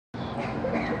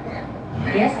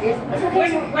Yes, yes. It's okay.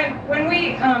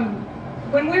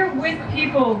 When we're with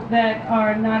people that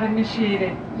are not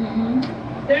initiated,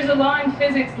 there's a law in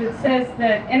physics that says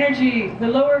that energy, the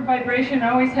lower vibration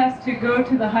always has to go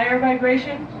to the higher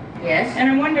vibration. Yes. And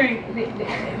I'm wondering,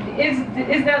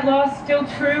 is that law still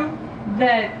true,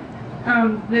 that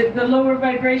the lower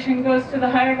vibration goes to the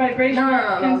higher vibration?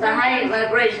 No. The high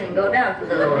vibration go down to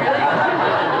the lower.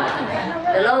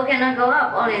 The low cannot go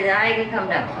up, only the high can come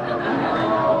down.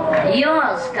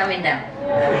 Yours coming down.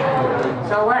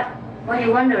 So what? What are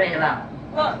you wondering about?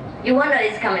 Well, you wonder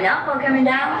it's coming up or coming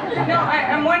down? No,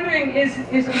 I'm wondering,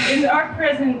 is our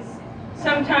presence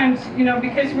sometimes,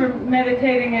 because we're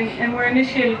meditating and we're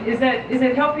initiated, is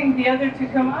it helping the other to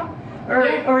come up?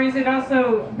 Or is it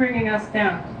also bringing us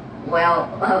down? Well,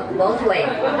 both ways.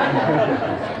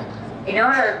 In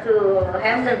order to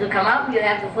have them to come up, you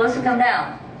have to first come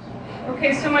down.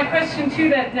 Okay, so my question to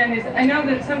that then is, I know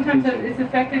that sometimes it's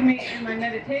affected me in my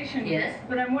meditation. Yes.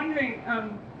 But I'm wondering,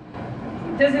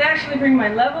 does it actually bring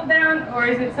my level down, or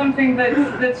is it something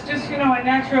that's just, a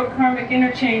natural karmic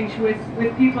interchange with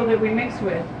people that we mix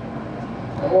with?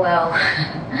 Well,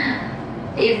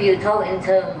 if you talk in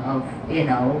terms of,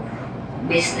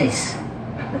 business,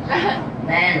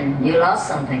 then you lost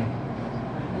something.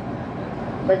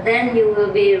 But then you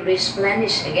will be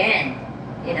replenished again,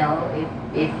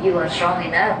 if you are strong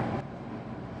enough.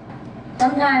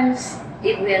 Sometimes,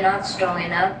 if we are not strong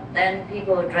enough, then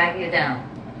people drag you down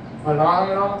for a long,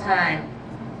 long time.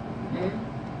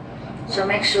 So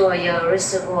make sure your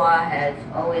reservoir has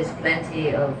always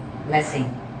plenty of blessing.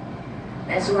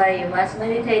 That's why you must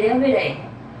meditate every day,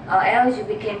 or else you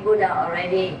became Buddha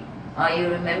already, or you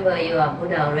remember you are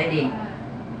Buddha already.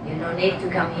 You no need to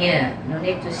come here, no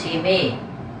need to see me.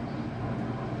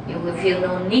 You will feel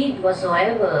no need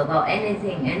whatsoever about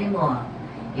anything anymore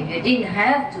if you didn't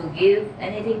have to give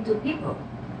anything to people.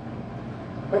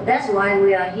 But that's why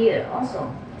we are here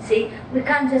also. See, we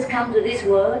can't just come to this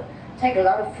world, take a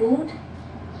lot of food,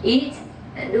 eat,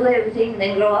 and do everything,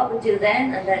 then grow up until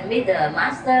then, and then meet the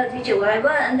master, teacher, whatever,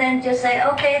 and then just say,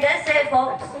 okay, that's it,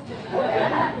 folks.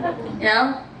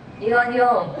 You're on your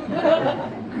own.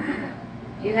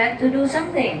 You have to do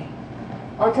something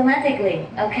automatically,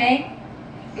 okay?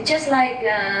 It's just like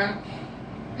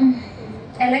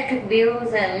electric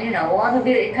bills and water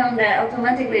bill. It comes there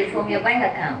automatically from your bank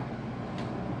account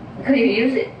because you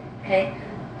use it, okay?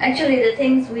 Actually, the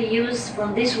things we use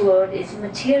from this world is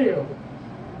material.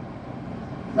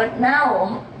 But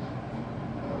now,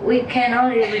 we can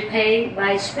only repay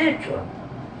by spiritual.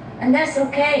 And that's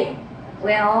okay.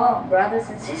 We are all brothers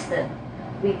and sisters.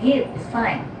 We give, it's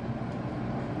fine.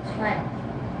 It's fine.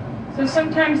 So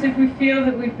sometimes if we feel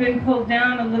that we've been pulled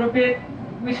down a little bit,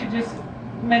 we should just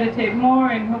meditate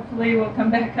more and hopefully we'll come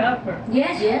back up? Or?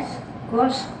 Yes, of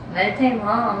course. Meditate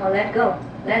more, or let go.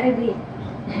 Let it be.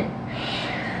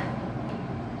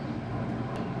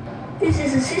 This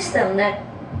is a system that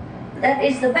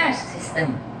is the best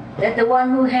system. That the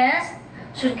one who has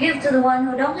should give to the one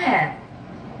who don't have.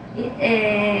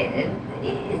 It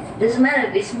doesn't matter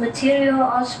if it's material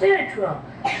or spiritual.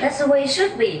 That's the way it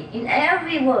should be in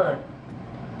every world.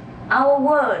 Our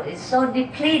world is so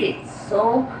depleted,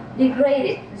 so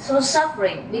degraded, so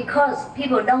suffering because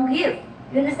people don't give.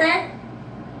 You understand?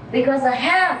 Because the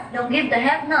have don't give the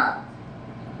have not.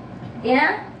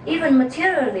 Yeah? Even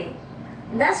materially.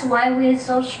 That's why we're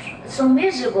so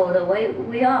miserable the way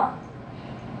we are.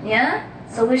 Yeah?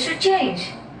 So we should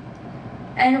change.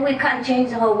 And we can't change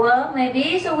the whole world,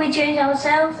 maybe, so we change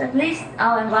ourselves, at least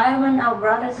our environment, our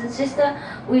brothers and sisters.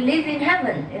 We live in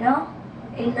heaven,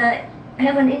 in the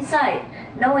heaven inside,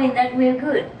 knowing that we're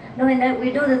good, knowing that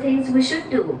we do the things we should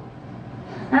do.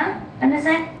 Huh?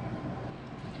 Understand?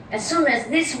 As soon as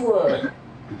this world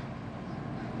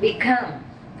become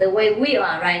the way we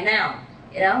are right now,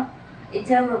 in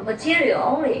terms of material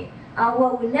only, our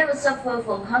world will never suffer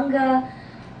from hunger,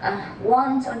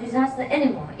 want or disaster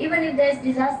anymore. Even if there's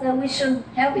disaster, we should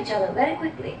help each other very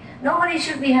quickly. Nobody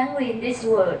should be hungry in this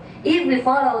world if we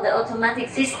follow the automatic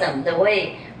system the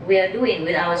way we are doing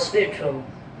with our spiritual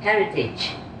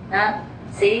heritage.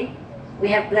 See, we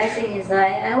have blessing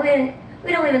inside and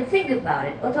we don't even think about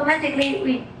it. Automatically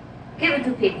we give it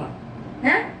to people.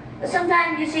 But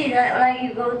sometimes you see that, like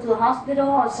you go to a hospital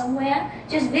or somewhere,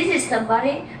 just visit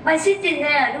somebody, by sitting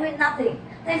there doing nothing,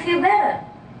 they feel better.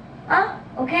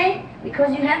 Okay?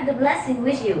 Because you have the blessing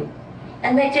with you.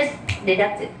 And they just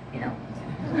deduct it, Yeah.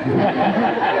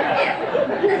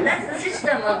 And that's the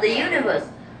system of the universe.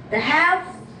 The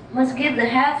haves must give the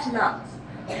haves not.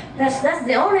 That's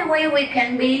the only way we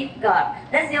can be God.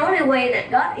 That's the only way that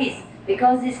God is.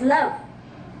 Because it's love.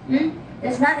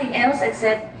 There's nothing else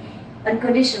except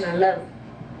unconditional love.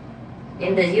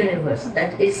 in the universe.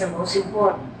 That is the most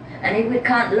important. And if we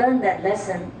can't learn that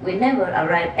lesson, we never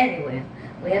arrive anywhere.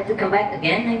 We have to come back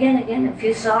again, and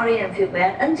feel sorry and feel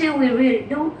bad until we really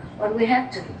do what we have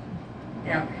to do.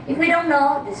 You know, if we don't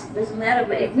know, this doesn't matter.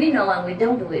 But if we know and we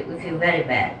don't do it, we feel very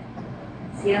bad.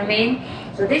 See what I mean?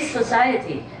 So this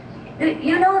society,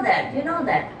 you know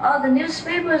that. All the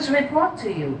newspapers report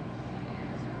to you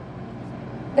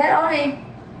that only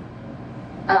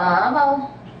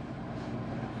about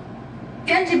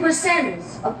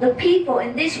 20% of the people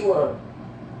in this world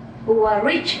who are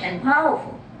rich and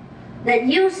powerful, that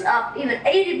use up even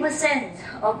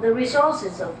 80% of the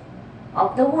resources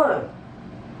of the world,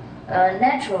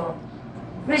 natural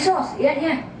resource.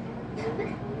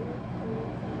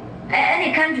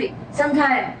 Any country,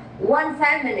 sometimes one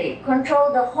family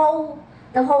control the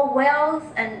whole wealth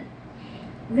and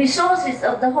resources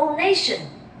of the whole nation.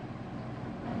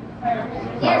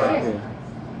 Yes.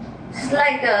 It's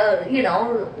like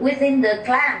within the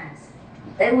clans,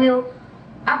 they will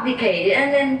abdicate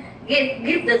and then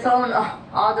give the throne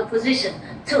or the position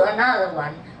to another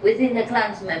one within the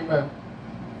clan's member.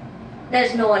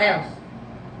 There's no one else.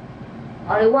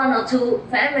 Only one or two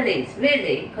families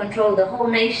really control the whole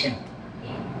nation,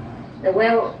 the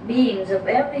well-beings of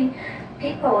every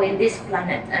people in this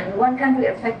planet, and one country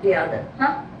affect the other.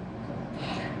 Huh?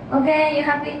 Okay, you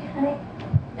happy, honey?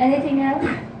 Anything else?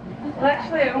 Well,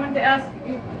 actually, I wanted to ask,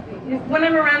 when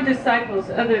I'm around disciples,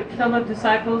 other fellow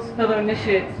disciples, fellow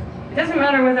initiates, it doesn't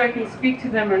matter whether I can speak to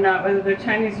them or not, whether they're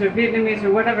Chinese or Vietnamese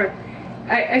or whatever,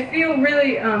 I feel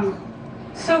really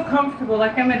so comfortable,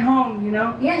 like I'm at home, you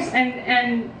know? Yes.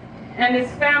 And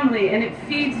it's family, and it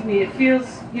feeds me, it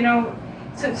feels, you know,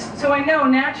 so I know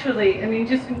naturally, I mean,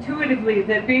 just intuitively,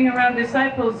 that being around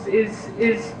disciples is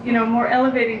you know, more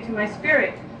elevating to my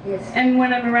spirit. Yes. And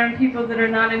when I'm around people that are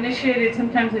not initiated,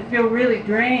 sometimes I feel really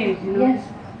drained, you know? Yes.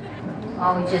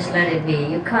 Oh, just let it be.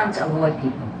 You can't avoid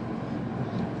people.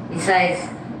 Besides,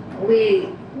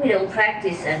 we don't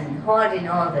practice and hold in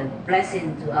all the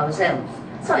blessing to ourselves.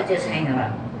 So I just hang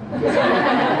around.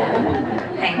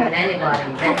 Hang with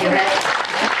anybody that you have.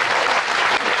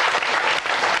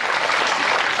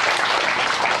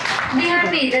 Be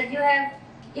happy that you have,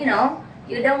 you know,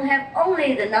 you don't have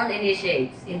only the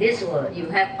non-initiates in this world. You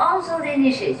have also the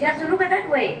initiates. You have to look at it that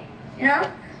way, you know.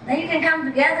 Then you can come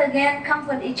together again,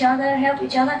 comfort each other, help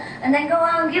each other, and then go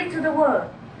out and give to the world.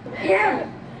 Yeah.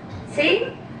 See?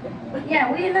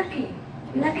 Yeah, we're lucky.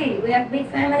 We're lucky. We have big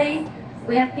family.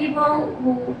 We have people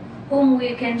whom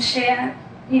we can share,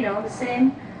 you know, the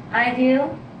same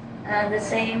ideal, the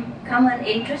same common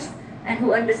interest, and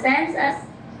who understands us,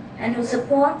 and who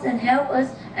supports and help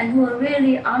us, and who are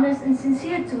really honest and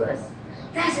sincere to us.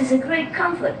 That is a great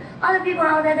comfort. Other people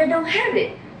out there that don't have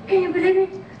it. Can you believe it?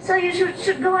 So you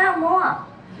should go out more.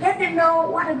 Let them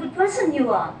know what a good person you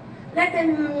are. Let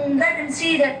them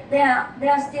see that they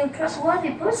are still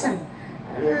trustworthy person.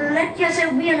 Let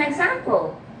yourself be an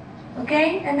example.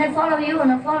 Okay? And they follow you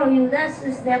and not follow you. That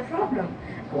is their problem.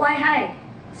 Why hide?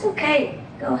 It's okay.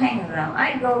 Go hang around.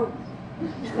 I go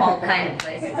all kind of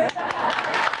places.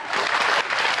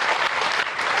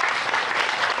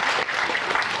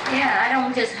 Yeah, I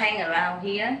don't just hang around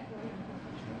here.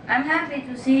 I'm happy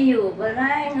to see you, but I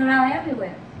hang around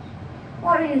everywhere.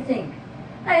 What do you think?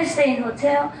 I stay in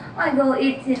hotel, I go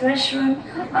eat in restaurant,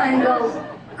 I go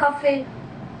coffee.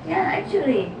 Yeah,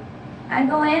 actually, I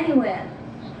go anywhere.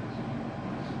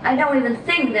 I don't even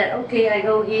think that, okay, I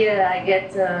go here, I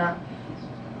get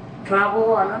trouble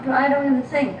or not. I don't even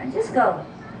think. I just go.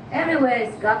 Everywhere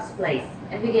is God's place.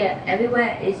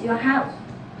 Everywhere is your house.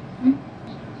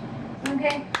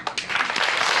 Okay?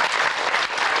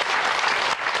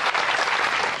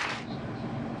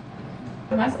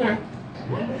 Master,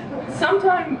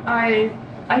 sometimes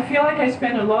I feel like I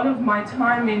spend a lot of my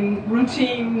time in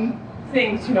routine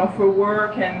things, you know, for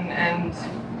work and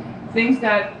things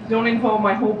that don't involve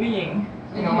my whole being,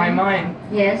 you know, my mind.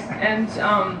 Yes. And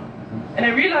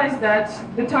I realized that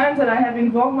the times that I have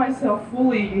involved myself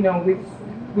fully, you know,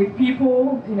 with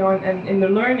people, you know, and in the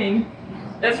learning,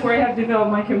 that's where I have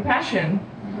developed my compassion.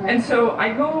 And so I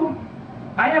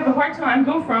have a hard time,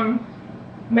 go from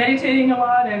meditating a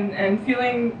lot and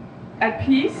feeling at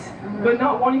peace, but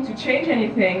not wanting to change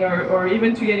anything or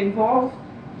even to get involved,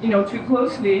 you know, too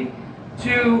closely,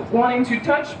 to wanting to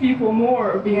touch people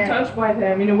more or being touched by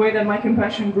them in a way that my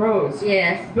compassion grows.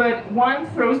 Yes. But one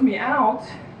throws me out,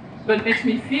 but makes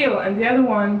me feel, and the other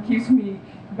one keeps me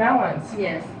balanced.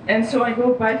 Yes. And so I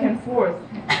go back and forth,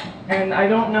 and I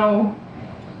don't know,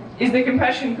 is the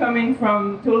compassion coming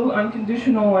from total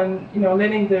unconditional and, you know,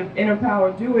 letting the inner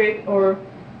power do it, or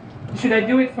should I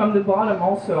do it from the bottom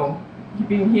also?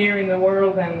 being here in the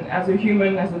world and as a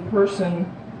human, as a person,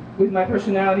 with my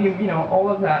personality, you know, all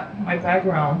of that, my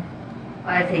background.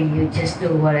 I think you just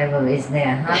do whatever is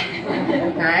there, huh?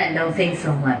 I don't think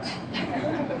so much.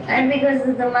 And because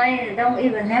the mind don't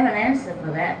even have an answer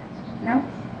for that, no?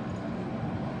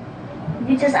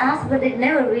 You just ask, but it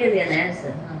never really an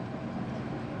answer, huh?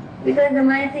 Because the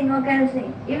mind think all kind of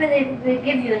things. Even if they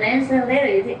give you an answer later,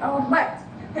 you think, oh, but.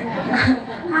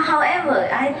 However,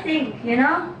 I think, you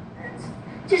know,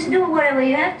 just do whatever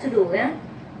you have to do, yeah?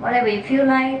 Whatever you feel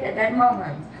like at that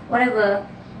moment, whatever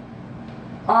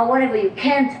you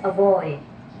can't avoid,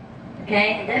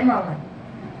 okay, at that moment.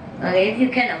 Okay, if you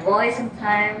can avoid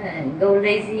sometime and go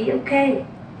lazy, okay.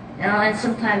 You know, and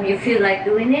sometimes you feel like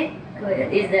doing it,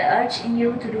 is the urge in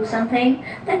you to do something,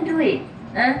 then do it.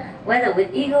 Huh? Whether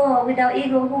with ego or without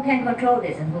ego, who can control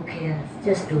this and who cares?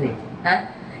 Just do it. Huh?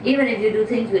 Even if you do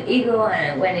things with ego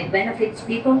and when it benefits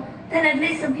people, then at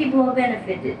least some people are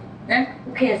benefited. Huh?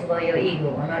 Who cares about your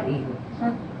ego or not ego?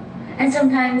 Huh? And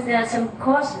sometimes there are some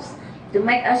causes to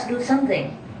make us do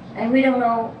something, and we don't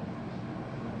know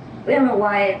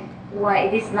why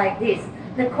it is like this.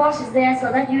 The cause is there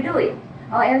so that you do it,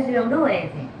 or else you don't do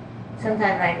anything.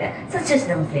 Sometimes like that. So just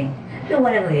don't think. Do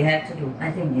whatever you have to do.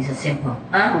 I think it's simple.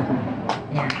 Huh?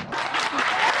 Yeah.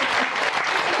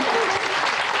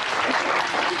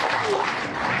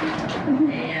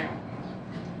 Yeah.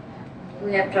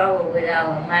 We have trouble with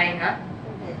our mind, huh?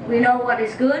 We know what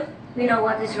is good, we know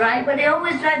what is right, but they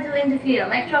always try to interfere,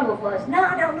 make trouble for us. No,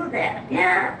 don't do that.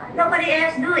 Yeah, nobody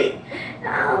else do it.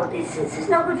 No, this is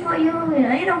not good for you. You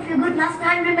know, you don't feel good last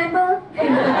time, remember?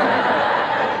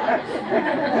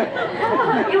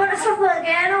 You want to suffer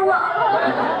again or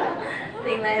what?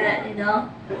 Thing like that, you know.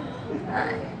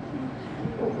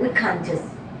 We can't just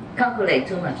calculate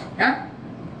too much, huh?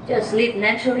 Just live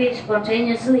naturally,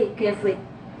 spontaneously, carefree.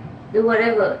 Do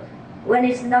whatever. When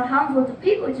it's not harmful to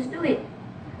people, just do it.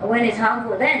 And when it's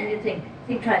harmful, then you think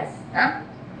twice, huh?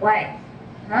 Why?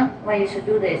 Huh? Why you should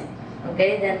do this?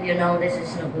 Okay, then you know this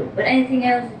is no good. But anything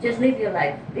else, just live your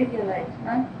life. Live your life,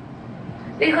 huh?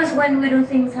 Because when we do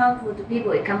things harmful to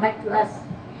people, it comes back to us.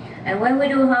 And when we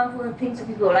do harmful things to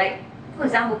people, like, for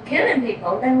example, killing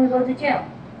people, then we go to jail.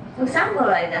 For example,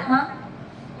 like that, huh?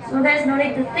 So there's no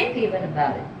need to think even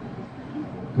about it.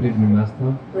 Good evening,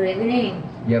 Master. Good evening.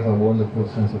 You have a wonderful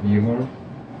sense of humor.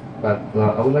 But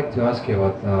I would like to ask you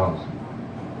about,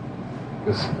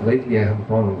 because lately I have a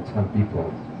problem with some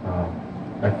people.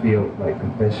 I feel like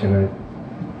compassionate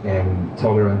and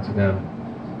tolerant to them.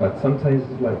 But sometimes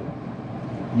it's like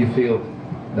you feel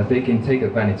that they can take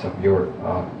advantage of your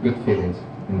good feelings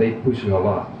and they push you a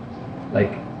lot.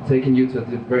 Like taking you to a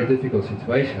very difficult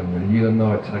situation where you don't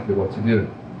know exactly what to do.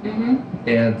 Mm-hmm.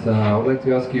 And I would like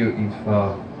to ask you if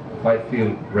I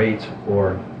feel rage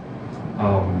or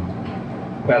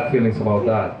bad feelings about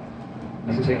that,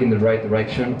 is it taking the right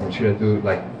direction, or should I do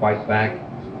like fight back?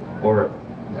 Or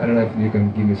I don't know if you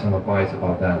can give me some advice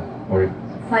about that. Or if,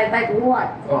 Fight back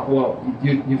what? well,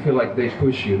 you feel like they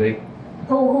push you. They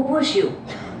Who push you?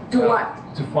 To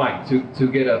what? To fight, to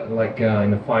get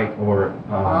in a fight, or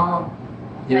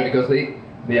yeah, like- because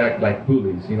they act like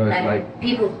bullies. You know, it's like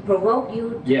people provoke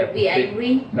you to be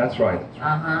angry. That's right.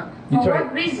 For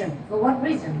what reason? For what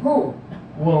reason? Who?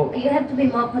 Well, You have to be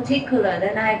more particular.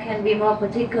 Then I can be more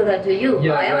particular to you.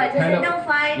 yeah, I like just say kind of, don't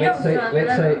fight. let's say,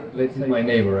 don't let's say my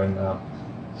neighbor, and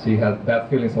she had bad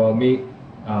feelings about me,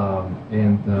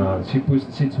 and she pushed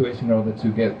the situation in order to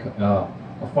get a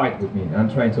fight with me. I'm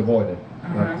trying to avoid it,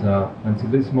 but until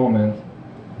this moment,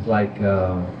 it's like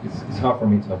it's hard for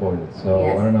me to avoid it. So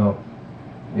Yes. I don't know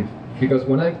if, because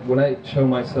when I show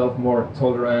myself more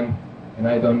tolerant and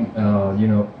I don't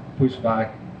push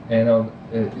back, and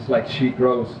it's like she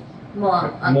grows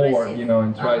more more, aggressive.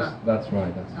 and tries. That's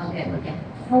right. That's Okay, right. okay.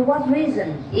 For what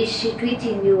reason is she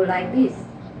treating you like this?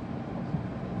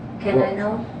 Can I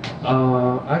know?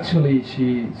 Actually,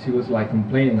 she was like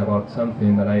complaining about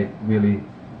something that I really,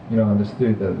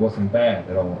 understood that wasn't bad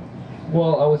at all.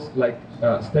 Well, I was like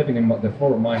stepping in the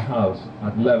floor of my house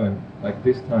at 11, like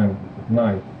this time at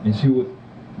night, and she would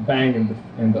bang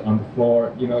on the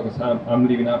floor, because I'm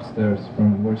living upstairs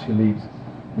from where she lives.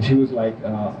 And she was like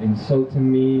insulting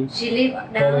me. She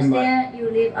live downstairs, you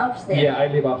live upstairs. Yeah, I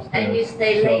live upstairs. And you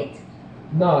stay late.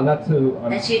 No, not too.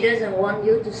 And she doesn't want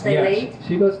you to stay late?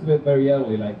 She goes to bed very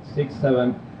early, like 6,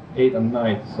 7, 8 at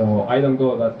night, so I don't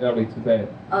go that early to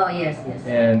bed. Oh, yes.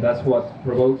 And that's what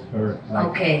provokes her,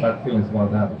 like, bad feelings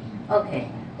about that. Okay.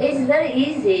 It's very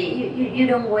easy. You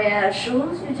don't wear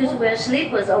shoes, you just wear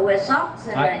slippers or wear socks,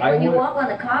 and when you walk on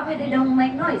the carpet, it don't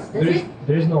make noise, does it?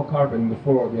 There's no carpet in the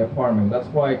floor of the apartment, that's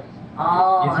why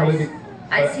Oh,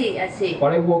 I see, I see.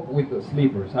 But I work with the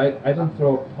sleepers. I don't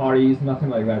throw parties, nothing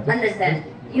like that. Understand.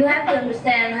 You have to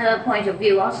understand her point of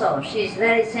view also. She's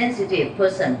very sensitive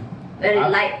person, very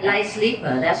light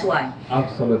sleeper, that's why.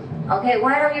 Absolutely. Okay,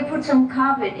 why don't you put some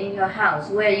carpet in your house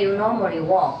where you normally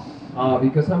walk?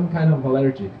 Because I'm kind of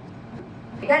allergic.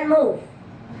 Then move.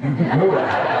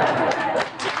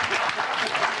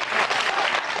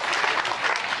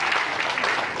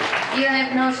 You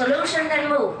have no solution, then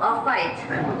move or fight.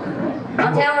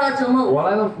 Or tell her to move. Well,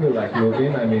 I don't feel like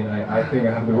moving. I mean, I think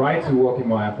I have the right to walk in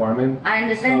my apartment. I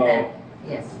understand So, that.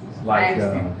 Yes. It's like, I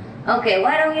understand. Okay,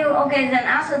 why don't you, okay, then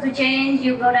ask her to change,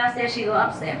 you go downstairs, she go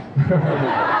upstairs.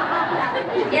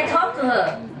 Yeah, talk to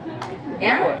her.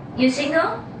 Yeah? You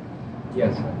single?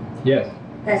 Yes. Yes.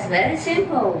 That's very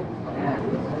simple.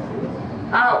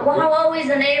 Well, how old is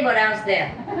the neighbor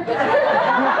downstairs?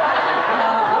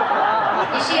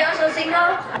 Is she also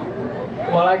single?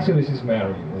 Well, actually, she's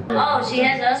married. Oh, she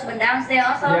has a husband downstairs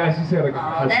also? Yeah, she's got a Oh,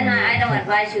 husband. then I don't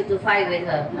advise you to fight with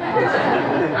her.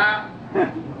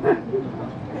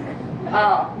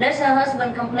 Oh, does her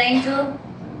husband complain too?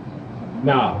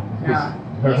 No. No.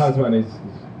 Her husband is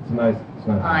nice. It's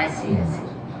Oh, nice. I see, I see.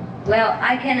 Well,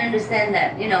 I can understand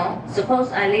that, you know.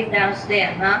 Suppose I live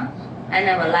downstairs, huh? And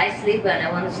I'm a light sleeper and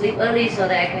I want to sleep early so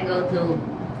that I can go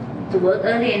to work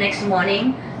early next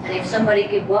morning. And if somebody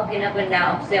keep walking up and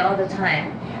down upstairs all the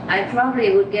time, I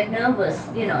probably would get nervous,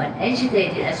 you know, and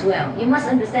agitated as well. You must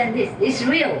understand this. It's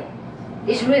real.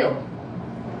 It's real.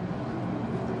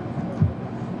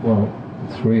 Well,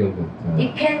 it's real, but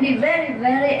It can be very,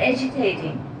 very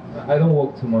agitating. I don't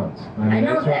walk too much. I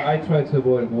know that. I try to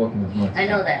avoid walking as much. I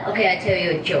know that. Okay, I tell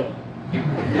you a joke.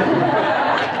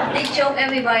 This joke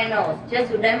everybody knows,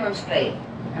 just to demonstrate.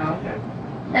 You know?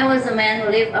 There was a man who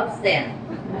lived upstairs,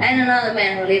 and another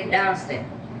man who lived downstairs.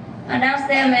 And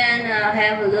downstairs man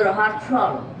have a little heart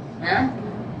problem. Huh?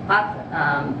 Heart,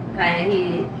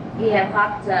 he have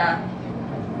heart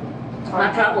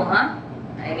trouble, huh?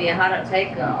 Maybe a heart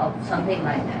attack or something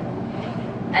like that.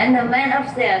 And the man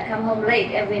upstairs come home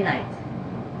late every night.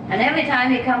 And every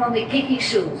time he come home, he kick his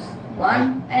shoes.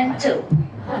 1 and 2.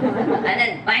 And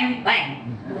then bang,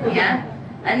 bang. Yeah?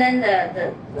 And then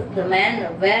the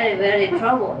man very, very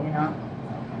troubled, you know.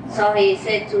 So he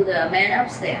said to the man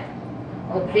upstairs,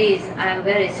 oh please, I'm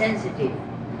very sensitive.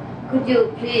 Could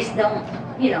you please don't,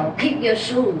 you know, kick your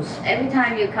shoes every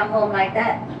time you come home like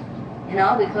that? You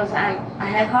know, because I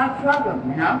have heart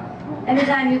problem, you know. Every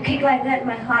time you kick like that,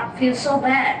 my heart feels so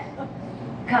bad.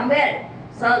 Come back.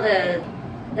 So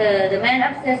the man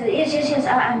upstairs said, yes,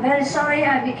 I'm very sorry,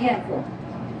 I'll be careful.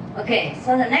 Okay,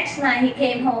 so the next night he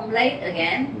came home late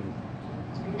again,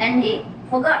 and he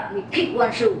forgot, he kicked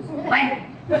one shoe, bang.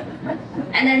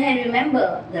 And then he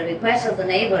remembered the request of the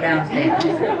neighbor downstairs.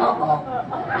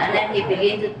 And then he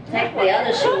began to take the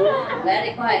other shoe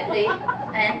very quietly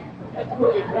and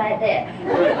put it right there.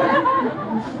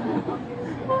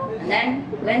 And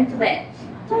then went to bed.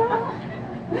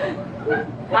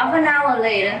 Half an hour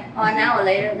later, or an hour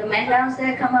later, the man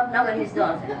downstairs come up, knock on his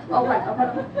door, say, open.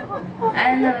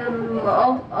 And the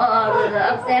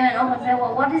upstairs man opened, say,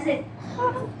 well, what is it?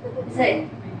 He said,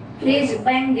 please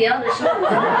bang the other shoe.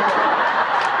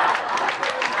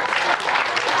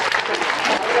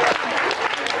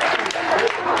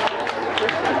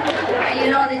 You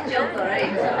know this joke already.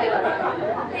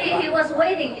 He was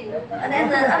waiting, and then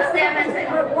the upstairs man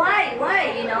said, well,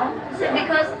 why, you know? He said,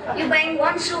 because you bang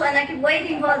one shoe and I keep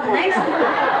waiting for the next one.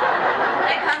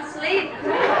 I can't sleep.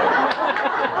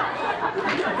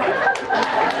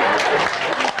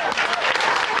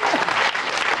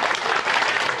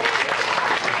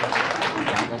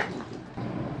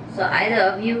 So either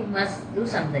of you must do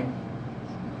something.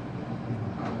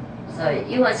 So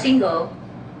you are single,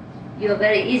 you are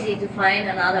very easy to find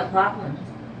another apartment.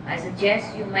 I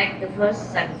suggest you make the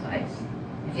first sacrifice.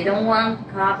 If you don't want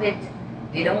carpet,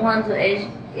 if you don't want to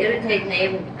irritate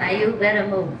neighbors, you better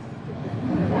move.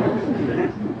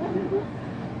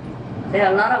 There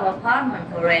are a lot of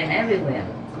apartments for rent everywhere.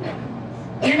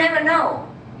 You never know.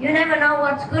 You never know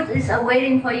what's good is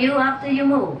awaiting for you after you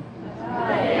move.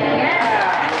 Yes.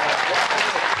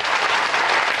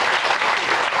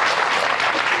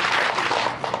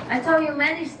 I told you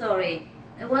many stories.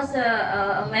 There was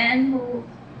a man who,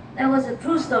 that was a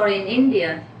true story in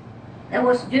India. That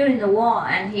was during the war,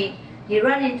 and he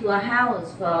ran into a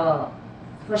house for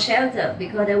shelter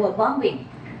because they were bombing.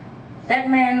 That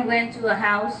man went to a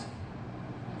house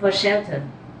for shelter.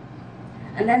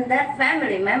 And then that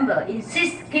family member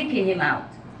insists kicking him out.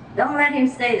 Don't let him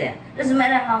stay there. Doesn't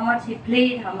matter how much he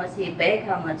plead, how much he beg,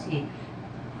 how much he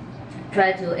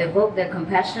try to evoke their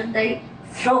compassion, they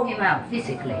throw him out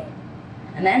physically.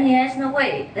 And then he has no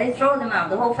way. They throw them out.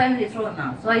 The whole family throw him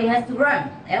out. So he has to run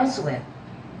elsewhere.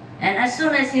 And as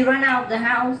soon as he ran out of the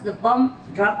house, the bomb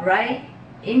dropped right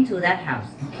into that house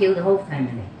and killed the whole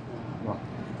family.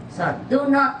 So do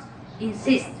not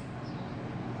insist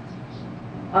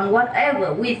on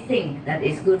whatever we think that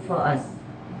is good for us,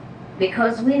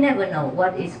 because we never know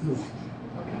what is good.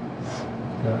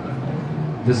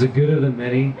 Does the good of the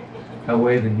many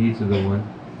outweigh the needs of the one?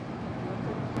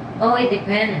 Oh, it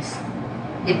depends.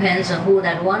 Depends on who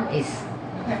that one is.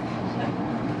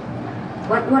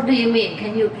 What do you mean?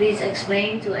 Can you please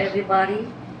explain to everybody?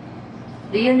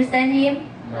 Do you understand him?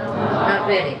 No. Not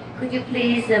really. Could you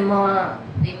please be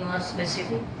more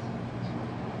specific?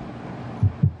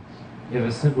 If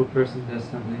a simple person does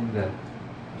something that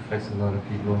affects a lot of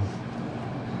people,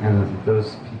 and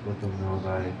those people don't know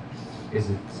about it, is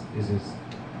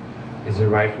it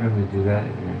right for him to do that?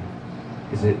 Or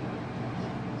is it,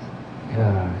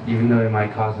 even though it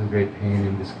might cause him great pain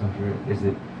and discomfort, is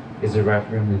it right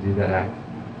for him to do that act?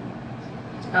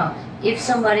 Oh, if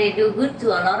somebody do good to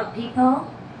a lot of people,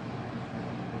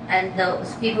 and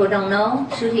those people don't know,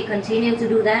 should he continue to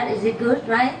do that? Is it good,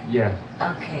 right? Yeah.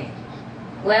 Okay.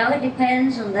 Well, it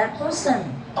depends on that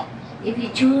person. If he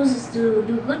chooses to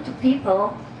do good to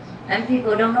people, and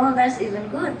people don't know, that's even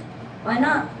good. Why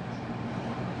not?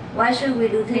 Why should we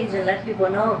do things and let people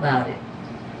know about it?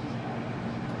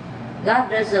 God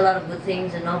does a lot of good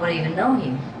things and nobody even know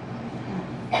him.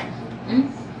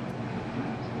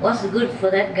 What's good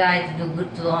for that guy to do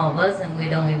good to all of us and we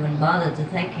don't even bother to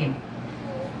thank him?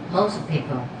 Most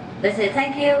people. They say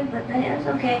thank you, but it's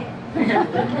okay.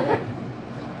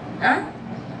 Huh?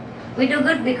 We do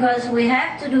good because we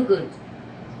have to do good.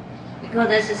 Because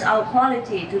this is our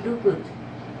quality to do good.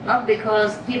 Not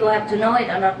because people have to know it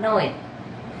or not know it.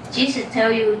 Jesus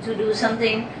tells you to do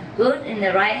something good in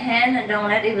the right hand and don't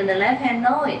let even the left hand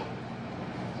know it.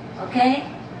 Okay?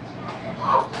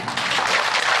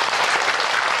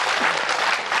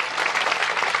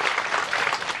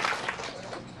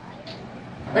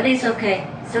 But it's okay.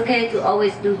 It's okay to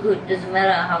always do good. Doesn't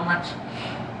matter how much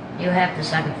you have to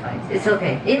sacrifice. It's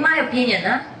okay. In my opinion,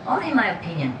 only my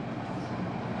opinion.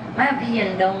 My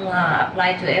opinion don't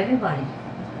apply to everybody.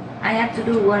 I have to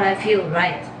do what I feel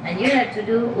right, and you have to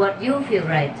do what you feel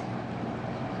right.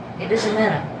 It doesn't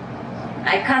matter.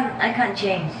 I can't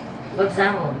change. For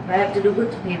example, if I have to do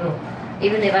good to people,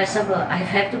 even if I suffer, I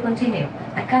have to continue.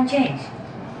 I can't change.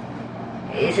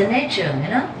 It's a nature,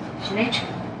 It's nature.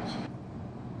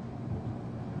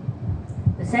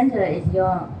 The center is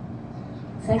your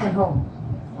second home,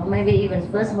 or maybe even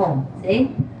first home. See,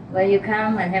 where you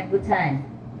come and have good time,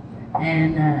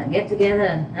 and get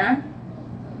together,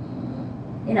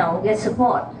 get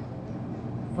support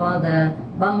for the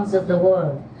bums of the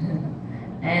world,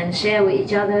 and share with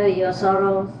each other your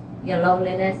sorrows, your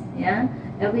loneliness,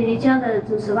 helping each other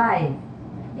to survive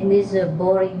in this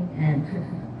boring and,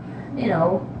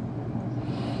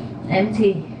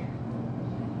 empty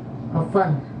of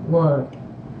fun world.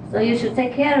 So you should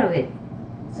take care of it.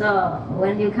 So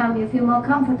when you come, you feel more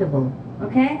comfortable,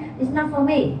 okay? It's not for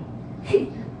me.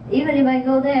 Even if I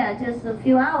go there just a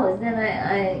few hours, then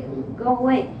I go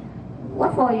away.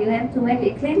 What for? You have to make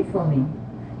it clean for me.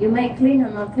 You make clean or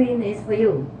not clean is for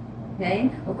you,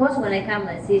 okay? Of course, when I come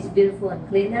and see it's beautiful and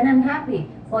clean, then I'm happy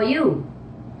for you,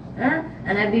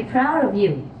 and I'd be proud of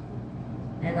you.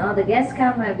 And all the guests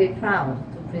come, I'd be proud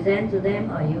to present to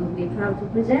them, or you'll be proud to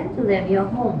present to them your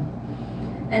home.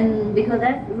 And because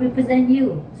that represents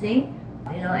you, see?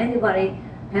 Anybody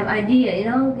have idea,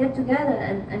 get together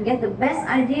and get the best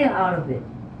idea out of it.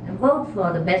 And vote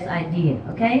for the best idea,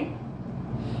 okay?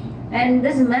 And it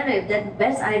doesn't matter if that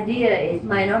best idea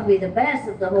might not be the best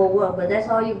of the whole world, but that's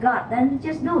all you got, then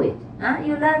just do it.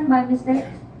 You learn by mistakes.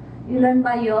 You learn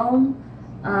by your own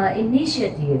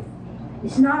initiative.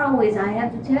 It's not always I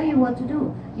have to tell you what to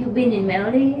do. You've been in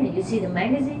Melody, and you see the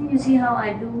magazine, you see how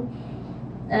I do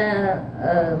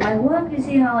my work, you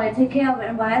see how I take care of the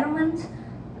environment.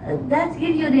 That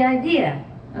gives you the idea,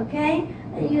 okay?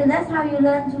 That's how you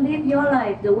learn to live your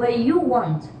life the way you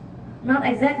want, not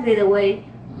exactly the way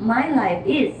my life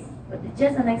is, but it's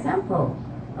just an example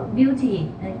of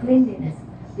beauty and cleanliness,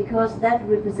 because that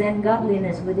represents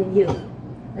godliness within you,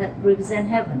 that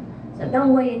represents heaven. So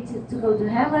don't wait to go to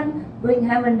heaven, bring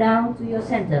heaven down to your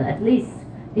center at least.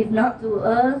 If not to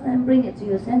earth, then bring it to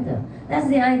your center. That's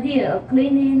the idea of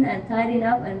cleaning and tidying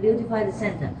up and beautify the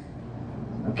center.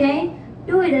 Okay?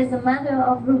 Do it as a matter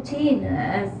of routine,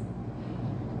 as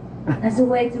a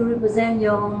way to represent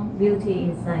your own beauty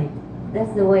inside.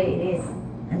 That's the way it is.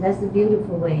 And that's the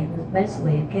beautiful way and the best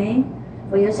way, okay?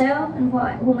 For yourself and for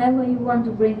whomever you want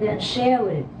to bring there and share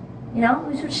with it. You know,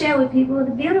 we should share with people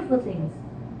the beautiful things.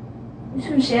 We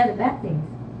shouldn't share the bad things.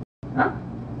 Huh?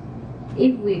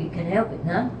 If we can help it,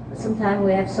 huh? Sometimes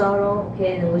we have sorrow,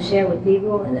 okay, and we share with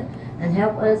people and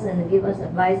help us and give us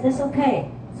advice. That's okay.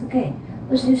 It's okay.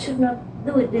 But you should not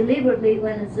do it deliberately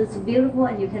when it's beautiful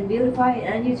and you can beautify it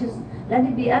and you just let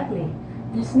it be ugly.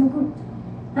 That's no good.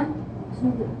 Huh? It's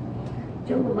no good.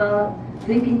 Joke about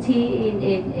drinking tea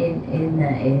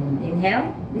in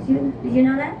hell. Did you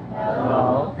know that?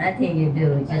 No. I think you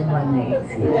do. Just one day.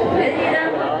 Really, you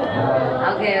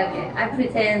know? Okay. I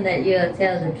pretend that you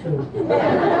tell the truth.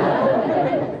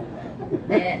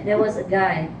 There was a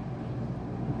guy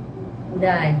who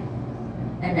died,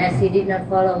 and as he did not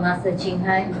follow Master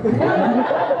Chinghai,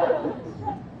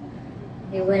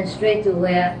 he went straight to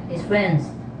where his friends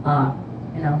are,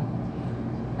 you know,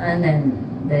 and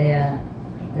then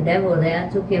the devil there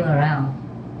took him around,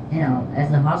 you know,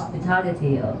 as a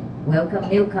hospitality or welcome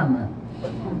newcomer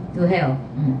to hell.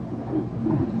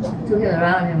 Took him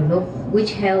around and looked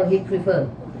which hell he preferred.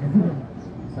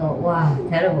 So wow,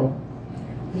 terrible.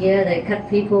 Here they cut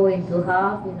people into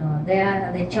half, you know,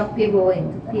 there they chop people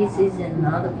into pieces, and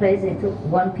other place they took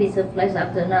one piece of flesh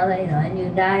after another, you know, and you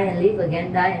die and live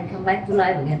again, die and come back to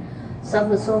life again.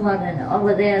 Suffer so much, and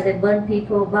over there they burn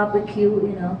people, barbecue,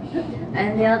 you know,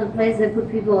 and the other place they put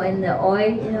people in the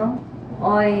oil, you know,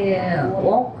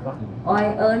 oil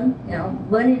urn, you know,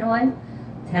 burning oil.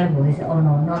 Terrible. He said, oh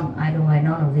no, I don't like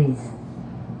none of these.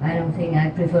 I don't think I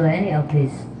prefer any of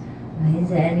this. He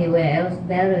said, anywhere else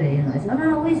better, you know. I said,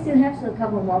 no, we still have a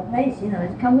couple more places, you know,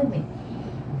 come with me.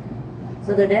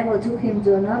 So the devil took him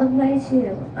to another place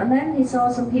here, and then he saw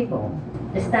some people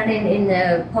standing in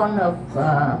the pond of,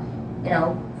 you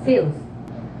know, filth,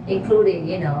 including,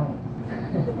 you know,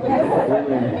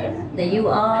 the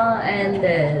UR and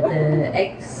the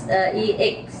EX.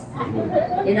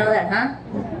 You know that, huh?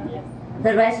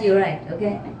 The rest you write,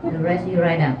 okay? The rest you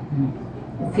write down.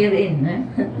 Fill in,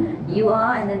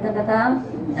 UR and then ta-ta-ta,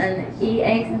 and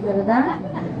EX and ta-ta-ta,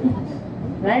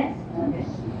 right?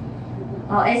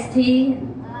 Or ST,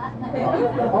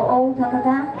 OO,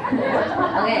 ta-ta-ta.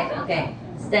 Okay.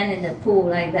 Stand in the pool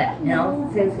like that, you know,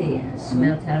 filthy and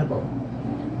smell terrible.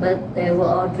 But they were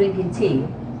all drinking tea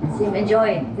and seemed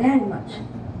enjoying very much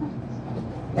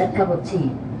that cup of tea.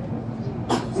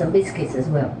 Some biscuits as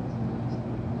well.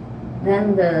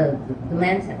 Then the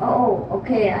man said, oh,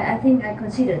 okay, I think I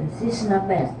consider this is not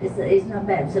bad. It's not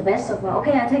bad. It's the best of all.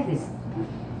 Okay, I take this.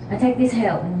 I take this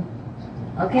help.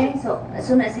 Okay, so as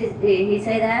soon as he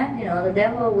say that, you know, the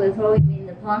devil will throw him in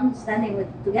the pond, standing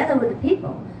together with the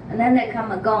people. And then there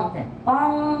come a gong, then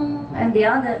bong, and the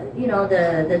other, you know,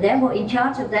 the devil in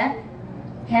charge of that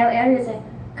hell area say,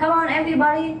 come on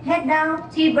everybody, head down,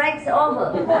 tea break's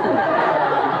over.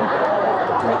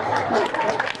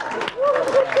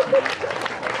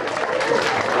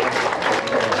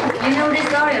 You know this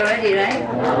story already, right?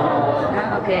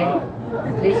 Okay,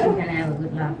 at least you can have a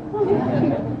good laugh.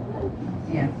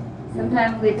 Yeah.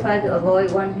 Sometimes we try to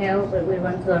avoid one hell, but we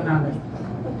run to another.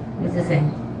 It's the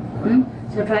same.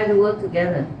 So try to work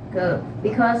together.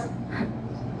 Because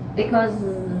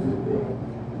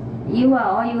you are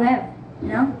all you have, you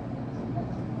know?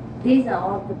 These are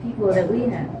all the people that we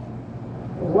have.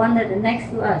 The one that is next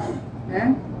to us,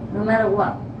 no matter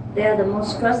what. They are the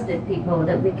most trusted people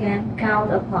that we can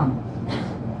count upon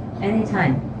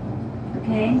anytime.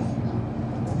 Okay?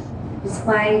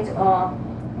 Despite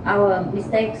our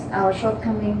mistakes, our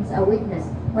shortcomings, our weakness,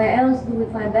 where else do we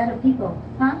find better people?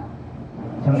 Huh?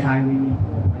 Sometimes we need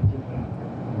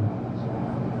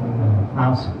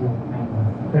our school and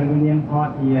convenient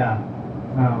part here,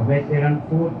 vegetarian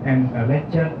food and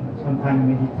lecture, sometimes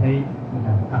meditate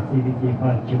activity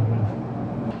for children.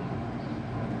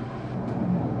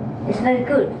 It's very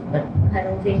good, but I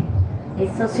don't think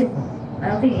it's so simple. I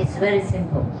don't think it's very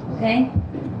simple, okay?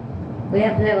 We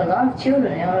have to have a lot of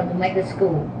children in order to make a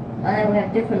school. And then we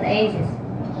have different ages.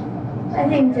 I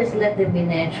think just let them be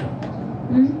natural.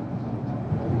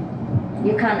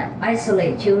 You can't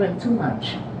isolate children too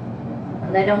much.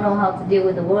 And they don't know how to deal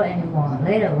with the world anymore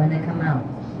later when they come out.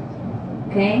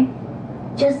 Okay?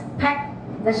 Just pack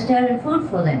vegetarian food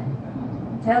for them.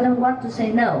 Tell them what to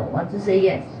say no, what to say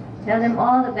yes. Tell them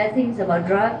all the bad things about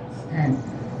drugs and,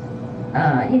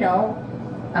 you know,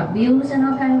 abuse and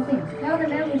all kinds of things. Tell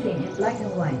them everything in black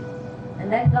and white. And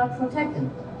let God protect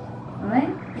them. Alright?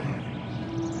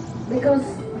 Because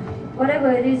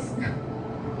whatever it is,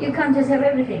 you can't just have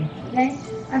everything. Okay?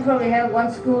 I probably have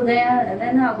one school there, and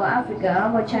then how about Africa, how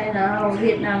about China, how about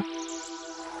Vietnam?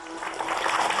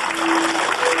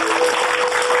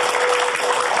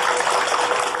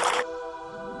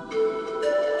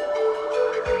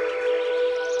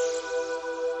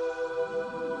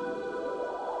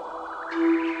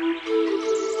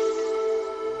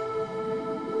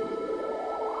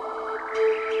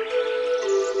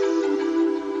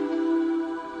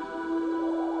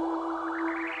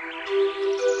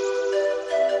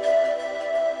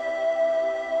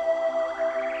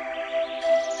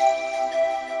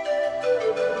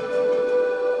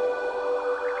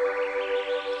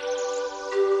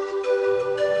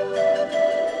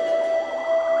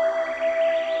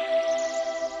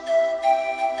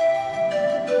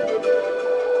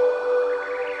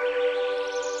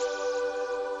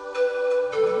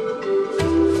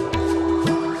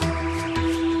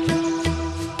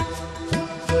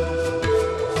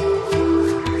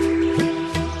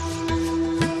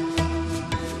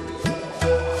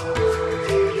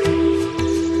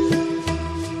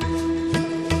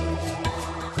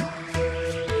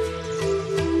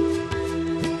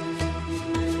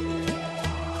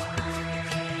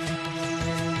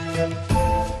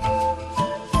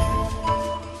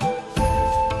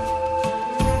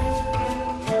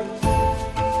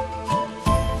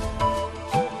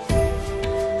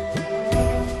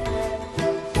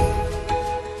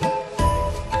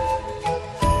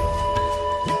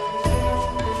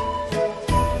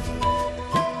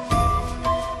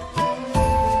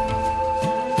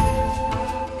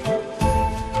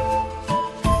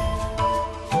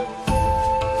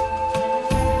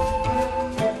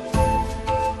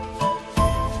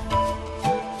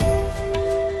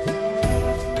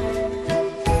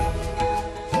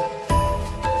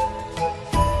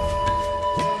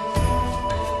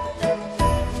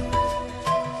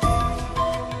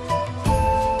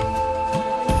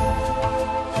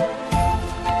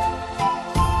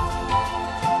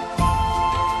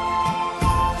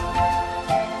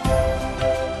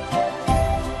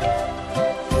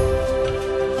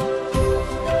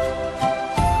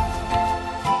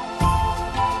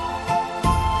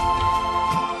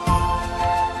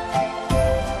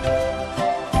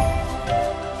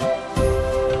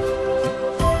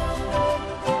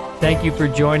 Thank you for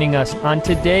joining us on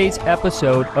today's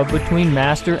episode of Between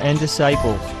Master and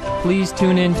Disciples. Please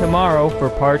tune in tomorrow for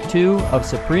part 2 of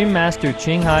Supreme Master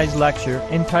Chinghai's lecture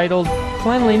entitled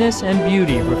Cleanliness and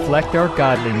Beauty Reflect Our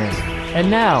Godliness.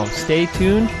 And now, stay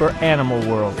tuned for Animal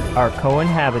World, our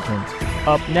co-inhabitants,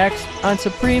 up next on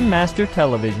Supreme Master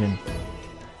Television.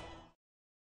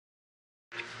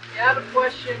 I have a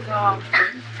question. I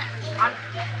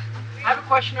have a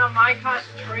question on my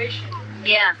concentration.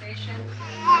 Yeah.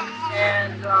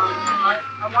 And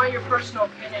I want your personal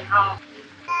opinion. I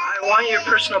want your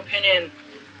personal opinion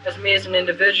as me as an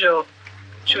individual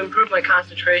to improve my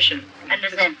concentration.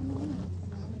 Understand.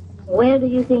 Where do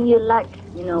you think you lack?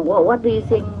 You know, what do you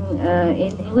think,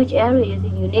 in which area you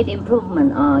think you need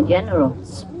improvement or general?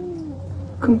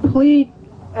 Complete,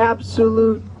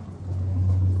 absolute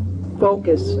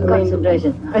focus.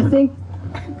 Concentration.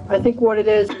 I think what it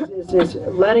is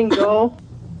letting go.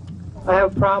 I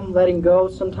have a problem letting go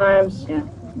sometimes. Yeah.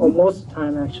 Well, most of the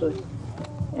time actually.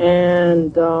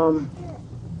 And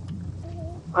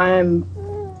I'm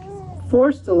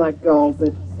forced to let go,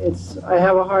 but I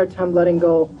have a hard time letting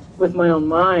go with my own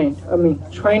mind. I mean,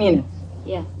 training it.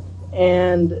 Yeah.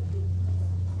 And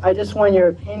I just want your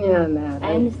opinion on that.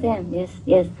 I understand.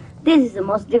 Yes. This is the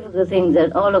most difficult thing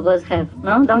that all of us have,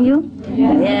 no? Don't you?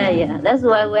 Yeah. That's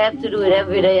why we have to do it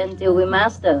every day until we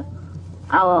master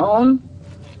our own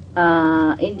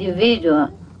individual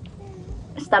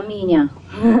stamina.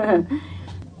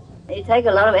 It takes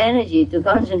a lot of energy to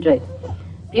concentrate.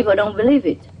 People don't believe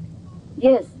it.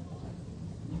 Yes,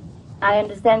 I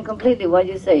understand completely what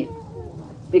you say.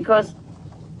 Because,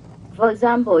 for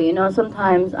example, you know,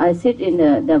 sometimes I sit in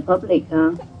the public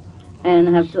and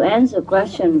have to answer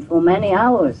questions for many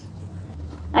hours.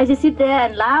 I just sit there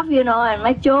and laugh, you know, and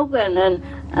make jokes and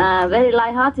very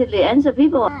lightheartedly answer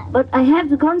people. But I have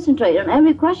to concentrate on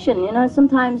every question, you know.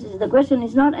 Sometimes the question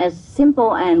is not as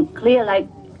simple and clear like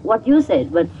what you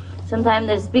said, but sometimes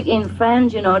they speak in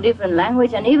French, you know, different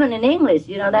language, and even in English,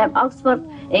 you know, they have Oxford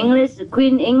English,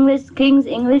 Queen English, King's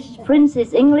English,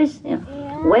 Princess English, you know,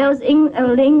 Wales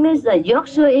English,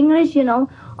 Yorkshire English, you know.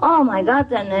 Oh my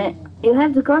God, and you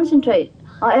have to concentrate,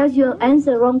 or else you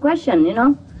answer the wrong question, you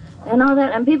know, and all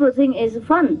that, and people think it's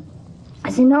fun. I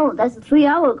say, no, that's a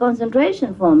 3-hour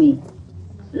concentration for me,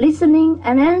 listening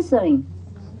and answering.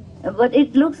 But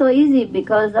it looks so easy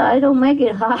because I don't make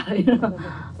it hard, you know.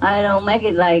 I don't make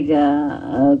it like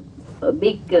a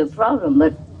big problem,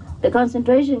 but the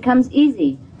concentration comes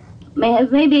easy.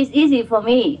 Maybe it's easy for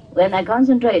me when I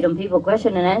concentrate on people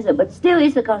question and answer, but still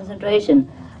it's a concentration.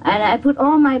 And I put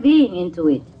all my being into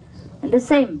it. And the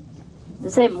same.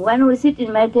 When we sit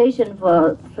in meditation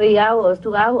for 3 hours,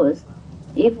 2 hours,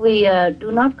 if we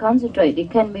do not concentrate, it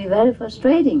can be very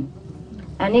frustrating.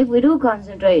 And if we do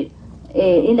concentrate,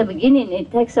 in the beginning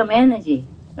it takes some energy,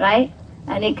 right?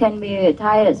 And it can be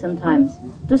tired sometimes,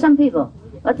 to some people.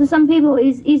 But to some people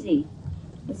it's easy.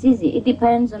 It's easy. It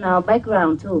depends on our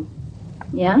background too.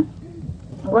 Yeah?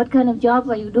 What kind of job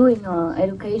are you doing, or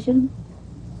education?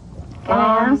 Can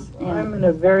I ask? Yeah. I'm in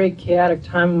a very chaotic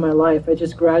time in my life. I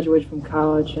just graduated from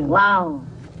college. And, wow,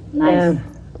 nice. And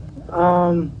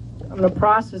I'm in the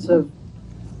process of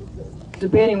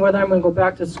debating whether I'm going to go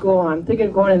back to school. I'm thinking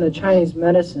of going into Chinese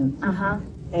medicine.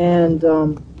 And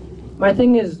my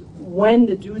thing is when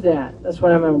to do that. That's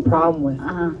what I'm having a problem with.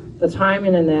 The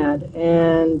timing in that.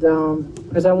 And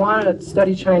because I want to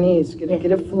study Chinese, get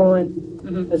it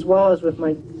fluent, as well as with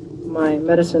my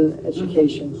medicine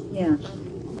education. Yeah.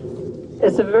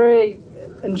 It's a very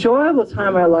enjoyable time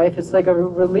in my life. It's like a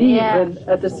relief. Yeah. And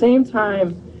at the same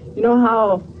time, you know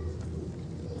how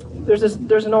there's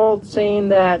an old saying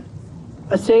that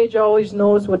a sage always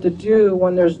knows what to do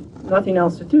when there's nothing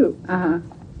else to do. And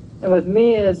with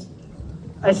me is,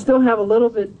 I still have a little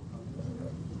bit,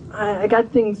 I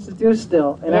got things to do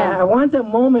still. And I want that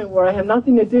moment where I have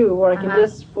nothing to do, where I can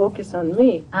just focus on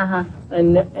me.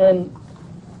 And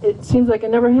it seems like I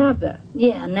never have that.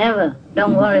 Yeah, never.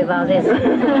 Don't worry about it.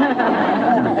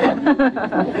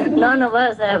 None of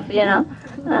us have, you know.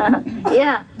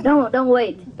 Don't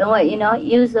wait. You know,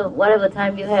 use whatever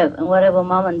time you have and whatever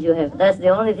moment you have. That's the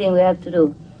only thing we have to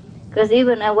do. Because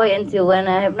even I wait until when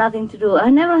I have nothing to do, I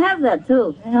never have that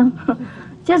too, you know.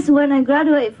 Just when I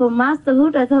graduate from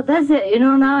masterhood, I thought, that's it, you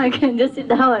know, now I can just sit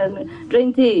down and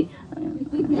drink tea.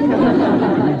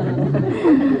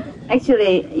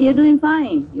 Actually, you're doing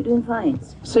fine.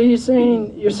 So you're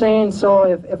saying so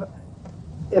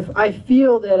if I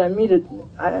feel that I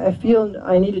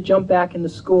need to jump back into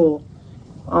school,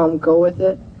 go with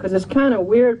it, because it's kind of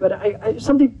weird, but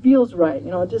something feels right, you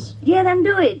know, just then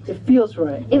do it. It feels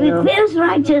right. If it feels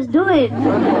right, just do it.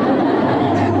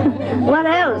 What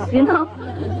else, you know?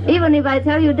 Even if I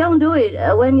tell you don't do it,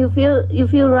 when you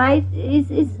feel right,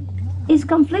 it's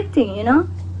conflicting, you know.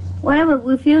 Whatever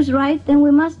we feels right, then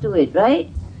we must do it, right?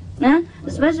 Yeah?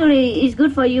 Especially it's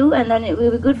good for you, and then it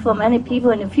will be good for many people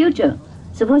in the future.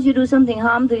 Suppose you do something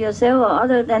harm to yourself or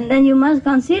other, then you must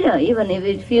consider, even if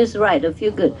it feels right or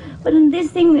feel good. But in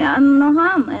this thing, I'm no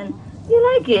harm, and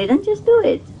you like it, and just do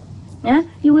it. Yeah,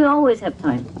 you will always have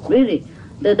time. Really,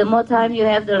 the more time you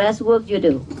have, the less work you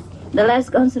do, the less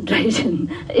concentration.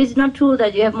 It's not true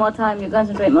that you have more time, you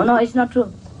concentrate more. No, it's not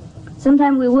true.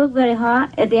 Sometimes we work very hard.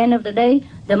 At the end of the day,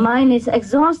 the mind is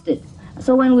exhausted.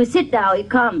 So when we sit down, it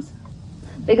comes.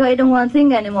 Because I don't want to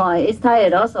think anymore. It's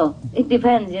tired also. It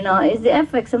depends, you know. It's the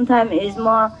effect sometimes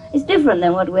it's different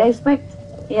than what we expect.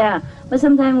 Yeah. But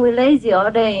sometimes we're lazy all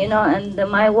day, you know, and the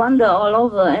mind wander all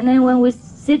over. And then when we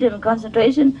sit in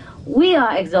concentration, we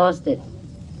are exhausted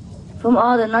from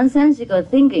all the nonsensical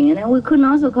thinking. And then we couldn't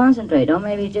also concentrate, or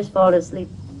maybe just fall asleep.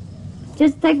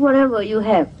 Just take whatever you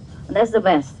have. That's the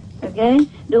best. Okay?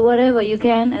 Do whatever you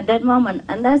can at that moment,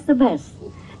 and that's the best.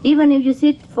 Even if you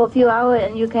sit for a few hours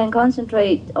and you can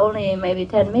concentrate only maybe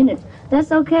 10 minutes,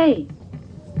 that's okay.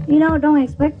 You know, don't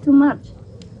expect too much,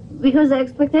 because the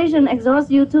expectation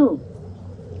exhausts you too.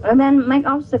 And then make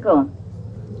obstacle.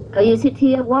 Because you sit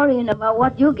here worrying about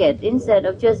what you get instead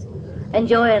of just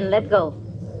enjoy and let go.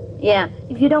 Yeah,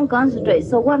 if you don't concentrate,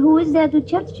 so who is there to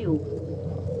judge you?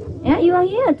 Yeah, you are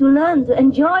here to learn, to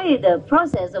enjoy the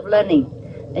process of learning.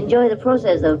 Enjoy the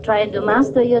process of trying to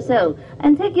master yourself,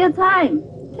 and take your time.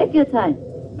 Take your time.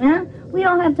 Yeah? We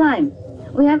all have time.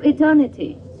 We have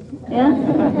eternity. Yeah?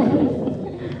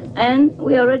 And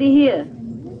we're already here.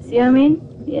 See what I mean?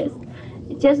 Yes.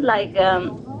 It's just like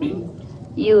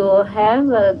you have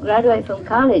graduated from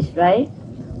college, right?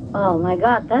 Oh my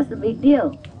God, that's a big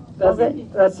deal.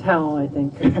 That's hell, I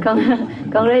think.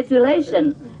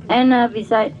 Congratulations. And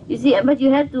besides, you see, but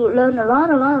you had to learn a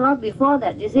lot before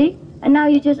that, you see? And now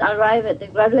you just arrive at the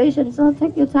graduation, so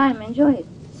take your time, enjoy it.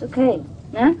 It's okay.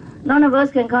 Yeah? None of us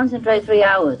can concentrate 3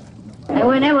 hours. And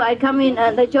whenever I come in,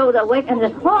 the children are awake and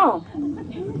say, oh,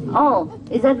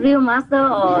 is that real master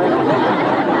or,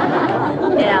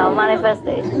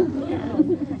 manifestation? Yeah.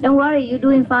 Don't worry, you're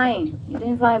doing fine. You're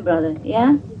doing fine, brother,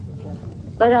 yeah?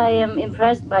 But I am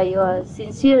impressed by your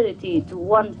sincerity to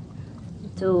want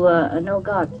to know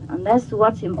God, and that's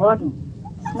what's important.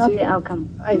 It's not the outcome.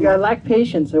 I lack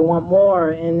patience. I want more,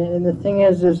 and the thing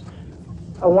is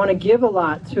I want to give a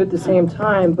lot too at the same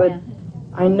time, but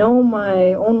I know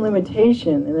my own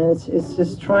limitation, and it's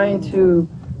just trying to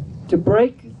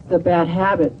break the bad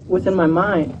habit within my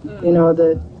mind, you know,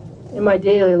 in my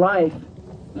daily life.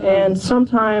 And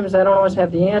sometimes I don't always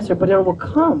have the answer, but it will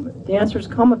come. The answers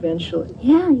come eventually.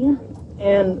 Yeah.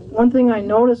 And one thing I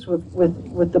noticed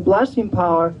with the blessing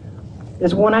power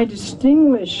is when I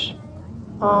distinguish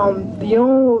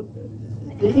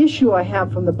the issue I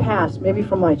have from the past, maybe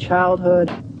from my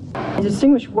childhood, I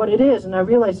distinguish what it is, and I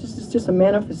realize this is just a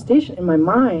manifestation in my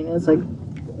mind, and it's like,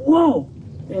 whoa,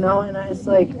 you know, and it's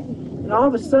like, and all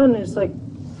of a sudden it's like,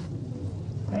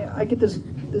 I get this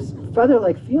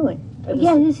feather-like feeling.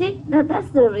 Yeah, you see, that's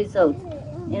the result.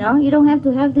 You know, you don't have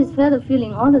to have this feather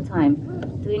feeling all the time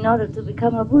in order to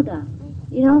become a Buddha.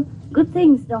 You know, good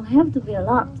things don't have to be a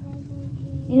lot.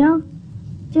 You know,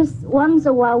 just once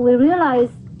a while we realize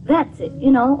that,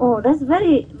 you know, oh, that's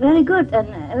very, very good and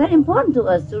very important to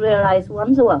us to realize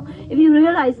once a while. If you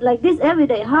realize like this every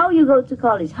day, how you go to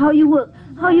college, how you work,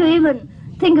 how you even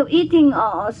think of eating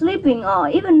or sleeping or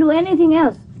even do anything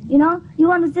else, you know, you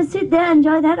want to just sit there and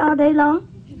enjoy that all day long?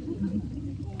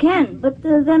 Can, but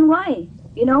then why?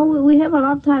 You know, we have a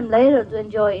lot of time later to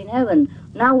enjoy in heaven.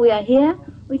 Now we are here,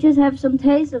 we just have some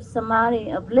taste of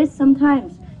samadhi, of bliss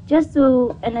sometimes, just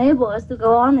to enable us to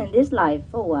go on in this life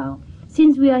for a while.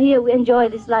 Since we are here, we enjoy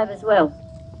this life as well.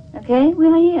 Okay? We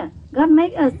are here. God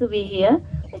made us to be here.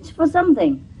 It's for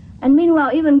something. And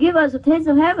meanwhile, even give us a taste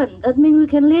of heaven. That means we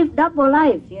can live double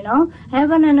life, you know?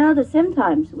 Heaven and earth at the same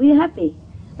time. We're happy.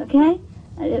 Okay?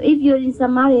 If you're in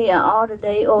samadhi all the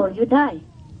day, oh, you die.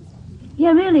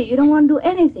 Yeah, really, you don't want to do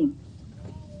anything.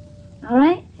 All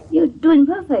right? You're doing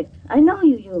perfect. I know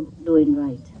you're doing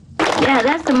right. Yeah,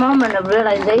 that's the moment of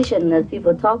realization that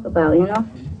people talk about, you know?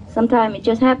 Sometimes it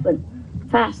just happens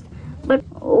fast. But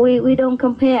we don't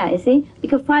compare, you see?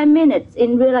 Because 5 minutes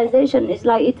in realization is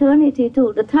like eternity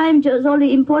too. The time is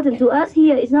only important to us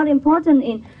here. It's not important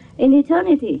in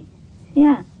eternity.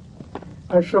 Yeah.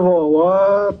 师父，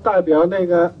我代表那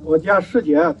个我家师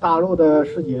姐，大陆的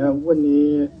师姐，问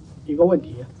你一个问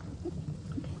题。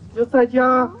就在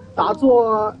家打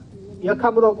坐也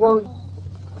看不到光。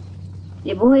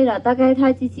也不会了，大概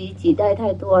他自己期待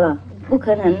太多了。不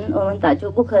可能，我们打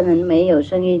坐不可能没有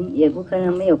声音，也不可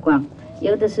能没有光。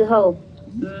有的时候，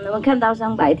我们看到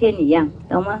像白天一样，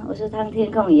懂吗？我是像天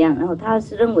空一样，然后他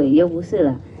是认为又不是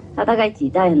了，他大概期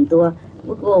待很多，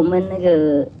不过我们那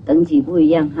个等级不一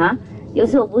样哈。有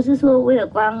时候不是说为了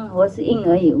光或是硬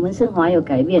而已，我们生活有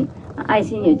改变，爱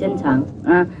心有增长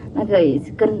啊，那个也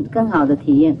是更好的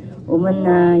体验。我们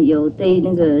呢有对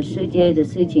那个世界的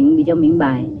事情比较明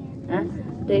白啊，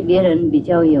对别人比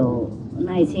较有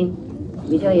耐心，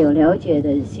比较有了解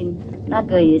的心，那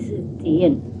个也是体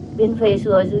验，并非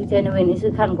说是在那边你是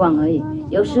看光而已。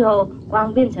有时候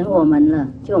光变成我们了，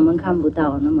就我们看不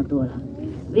到那么多了。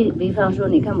比方说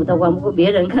你看不到光，不过别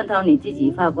人看到你自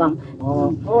己发光。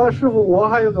师傅，我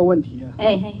还有个问题。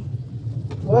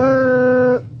我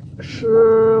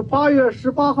是8月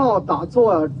18号打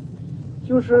坐，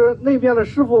就是那边的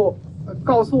师傅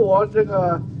告诉我，这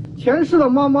个前世的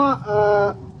妈妈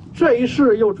这一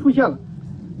世又出现了，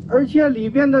而且里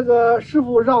边那个师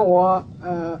傅让我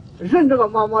认这个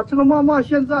妈妈，这个妈妈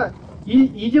现在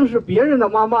已经是别人的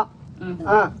妈妈，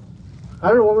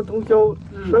还是我们同修，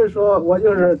所以说我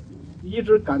就是一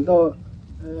直感到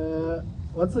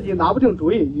我自己拿不定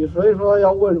主意，所以说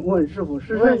要问师傅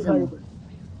是认还是不？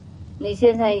你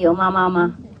现在有妈妈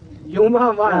吗？有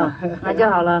妈妈呀，那就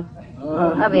好了。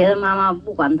那别的妈妈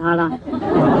不管他了。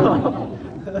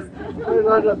所以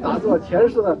说这打坐前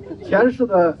世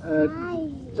的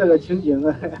这个情景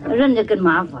认就更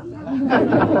麻烦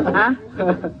啊。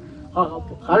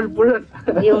还是不认。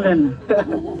不用认了。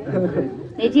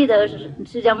你记得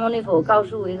释迦牟尼佛告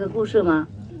诉我一个故事吗？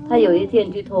他有一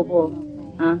天去托钵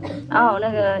啊，然后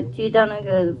那个去到那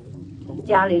个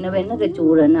家里那边，那个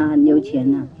主人啊很有钱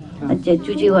啊，就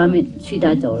出去外面去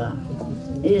他走了，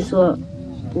也就是说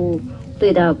不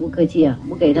对他不客气啊，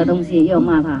不给他东西又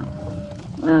骂他，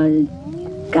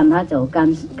赶他走，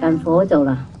赶佛走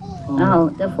了，然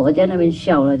后这佛在那边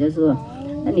笑了，就说：“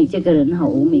那你这个人好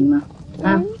无名吗？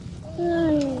啊，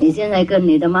你现在跟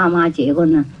你的妈妈结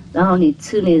婚了。”然后你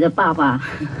吃你的爸爸，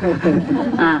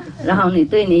啊，然后你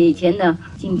对你以前的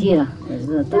经济了，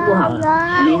都不好了，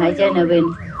你还在那边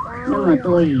那么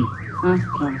多余，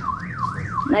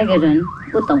那个人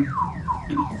不懂，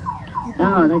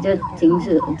然后他就请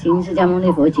释迦牟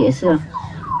尼佛解释了，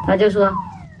他就说，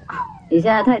你现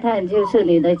在太太就是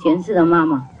你的前世的妈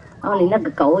妈，然后你那个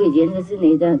狗以前就是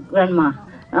你的 grandma，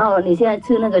 然后你现在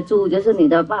吃那个猪就是你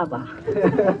的爸爸，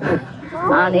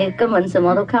啊，你根本什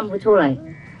么都看不出来。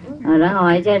然后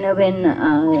还在那边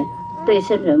对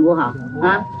圣人不好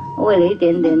啊，为了一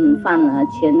点点饭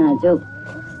钱就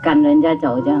赶人家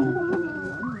走这样，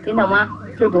听懂吗？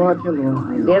听懂了，听懂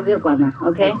了。不要管了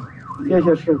 ，OK？ 谢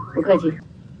谢师傅，不客气。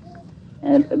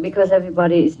Because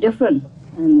everybody is different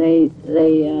and they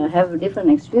have a different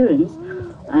experience,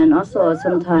 and also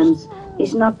sometimes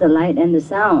it's not the light and the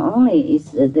sound only,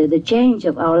 it's the change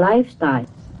of our lifestyle,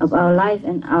 of our life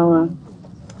and our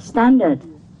standard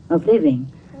of living.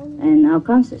 And our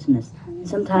consciousness.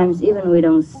 Sometimes even we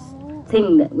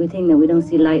think that we don't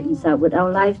see light inside, but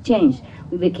our life changed.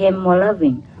 We became more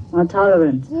loving, more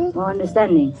tolerant, more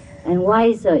understanding, and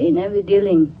wiser in every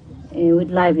dealing with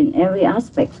life in every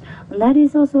aspect. And that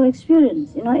is also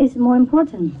experience. It's more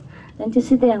important than to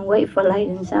sit there and wait for light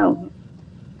and sound.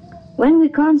 When we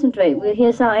concentrate, we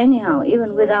hear sound anyhow,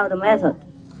 even without the method.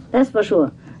 That's for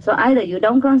sure. So either you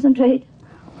don't concentrate,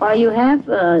 or you have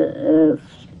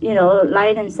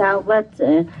light and sound, but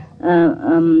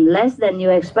less than you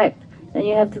expect. Then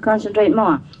you have to concentrate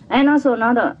more. And also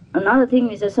another thing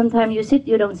is that sometimes you sit,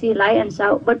 you don't see light and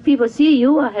sound, but people see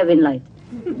you are having light.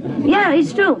 Yeah,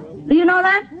 it's true. Do you know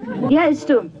that? Yeah, it's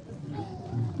true.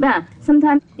 Yeah,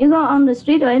 sometimes you go on the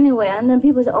street or anywhere, and then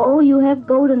people say, "Oh, you have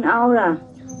golden aura."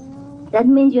 That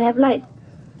means you have light.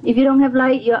 If you don't have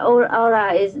light, your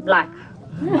aura is black,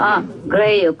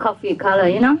 gray or coffee color.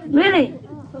 Really.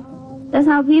 That's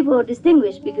how people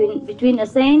distinguish between a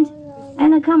saint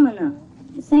and a commoner.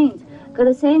 A saint, because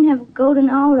the saint have golden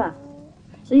aura.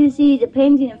 So you see the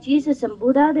painting of Jesus and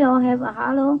Buddha, they all have a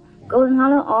halo, golden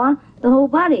halo, or the whole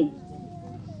body.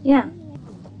 Yeah.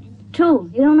 True.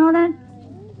 You don't know that?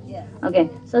 Yeah. Okay.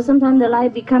 So sometimes the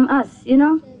light become us,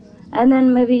 and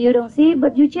then maybe you don't see,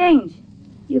 but you change.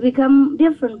 You become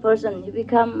different person. You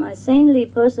become a saintly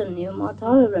person. You're more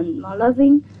tolerant, more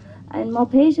loving, and more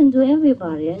patient to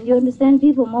everybody, and you understand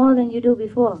people more than you do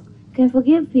before. You can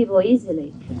forgive people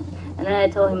easily. And then I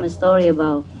told him a story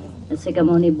about the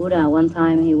Sakyamuni Buddha. One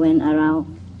time he went around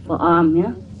for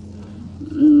alms,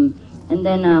 and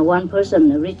then one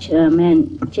person, a rich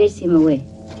man, chased him away,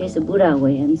 chased the Buddha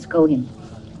away and scold him.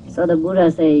 So the Buddha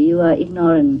said, "You are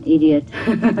ignorant, idiot."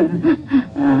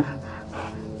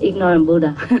 Ignorant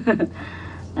Buddha.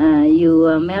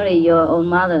 you marry your own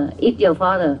mother, eat your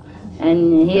father,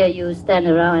 and here you stand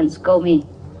around and scold me.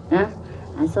 Huh?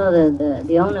 I saw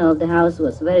the owner of the house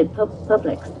was very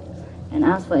perplexed and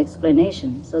asked for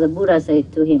explanation. So the Buddha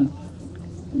said to him,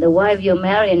 the wife you're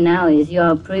marrying now is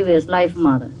your previous life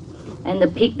mother, and the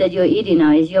pig that you're eating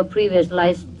now is your previous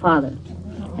life father,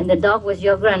 and the dog was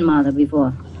your grandmother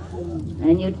before.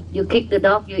 And you kick the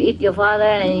dog, you eat your father,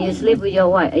 and you sleep with your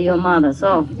wife, your mother.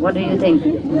 So what do you think?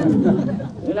 You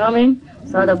know what I mean?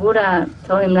 So the Buddha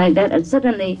told him like that, and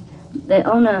suddenly the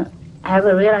owner have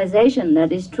a realization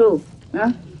that is true.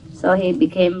 Huh? So he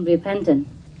became repentant,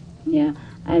 yeah,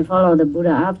 and followed the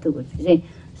Buddha afterwards. You see,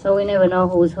 so we never know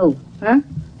who's who, huh?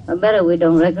 But better we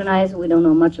don't recognize, we don't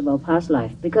know much about past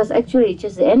life, because actually it's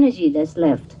just the energy that's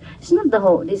left. It's not the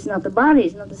whole, it's not the body,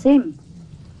 it's not the same.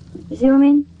 You see what I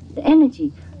mean? The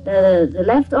energy, the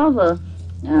leftover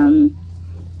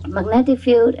magnetic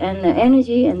field and the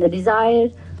energy and the desire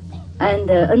and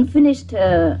the unfinished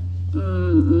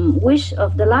wish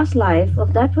of the last life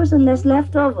of that person that's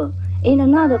left over in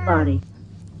another body.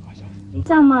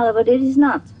 It's our mother, but it is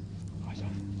not.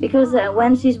 Because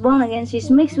when she's born again, she's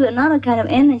mixed with another kind of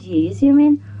energy. You see what I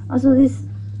mean? Also this,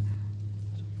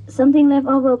 something left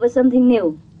over, but something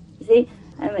new. You see?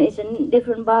 I mean, it's a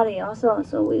different body also,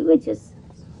 so we just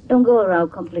don't go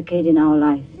around complicating our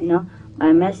life, you know,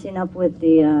 by messing up with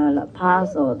the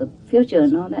past or the future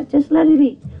and all that. Just let it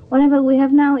be. Whatever we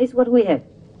have now is what we have.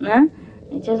 Huh?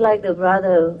 It's just like the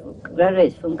brother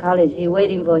graduates from college. He's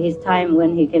waiting for his time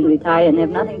when he can retire and have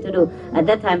nothing to do. At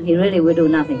that time, he really will do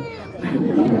nothing.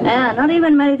 Not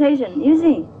even meditation, you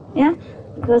see. Yeah?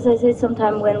 Because I said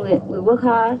sometimes when we work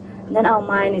hard, then our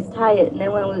mind is tired. And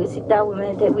then when we sit down, we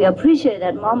meditate, we appreciate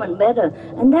that moment better.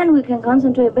 And then we can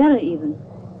concentrate better even.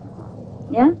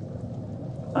 Yeah?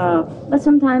 But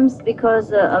sometimes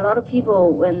because a lot of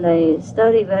people, when they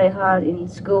study very hard in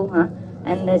school,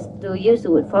 and they're too used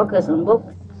to focus on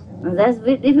books, and that's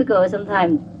very difficult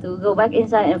sometimes to go back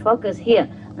inside and focus here.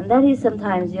 And that is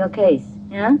sometimes your case.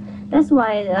 Yeah? That's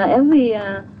why every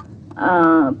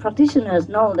practitioners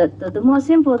know that the more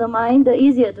simple the mind, the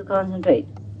easier to concentrate.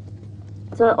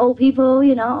 So old people,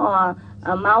 you know,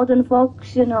 or mountain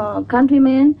folks, you know,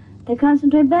 countrymen, they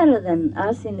concentrate better than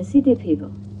us in the city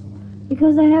people.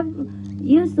 Because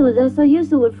they're so used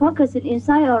to focusing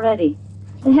inside already.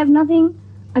 They have nothing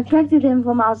attracted them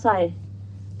from outside.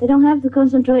 They don't have to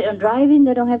concentrate on driving,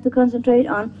 they don't have to concentrate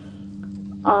on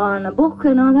a book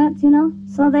and all that, you know.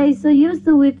 So they're so used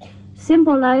to with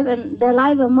simple life, and their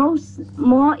life are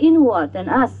more inward than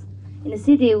us. In the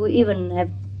city, we even have,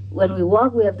 when we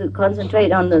walk, we have to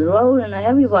concentrate on the road and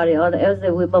everybody, or else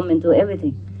we bump into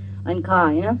everything in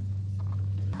car, you know.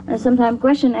 And sometimes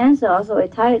question answer also,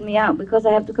 it tired me out because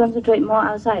I have to concentrate more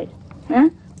outside,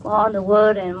 more on the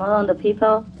word and more on the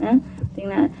people, thing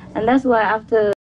like that. And that's why after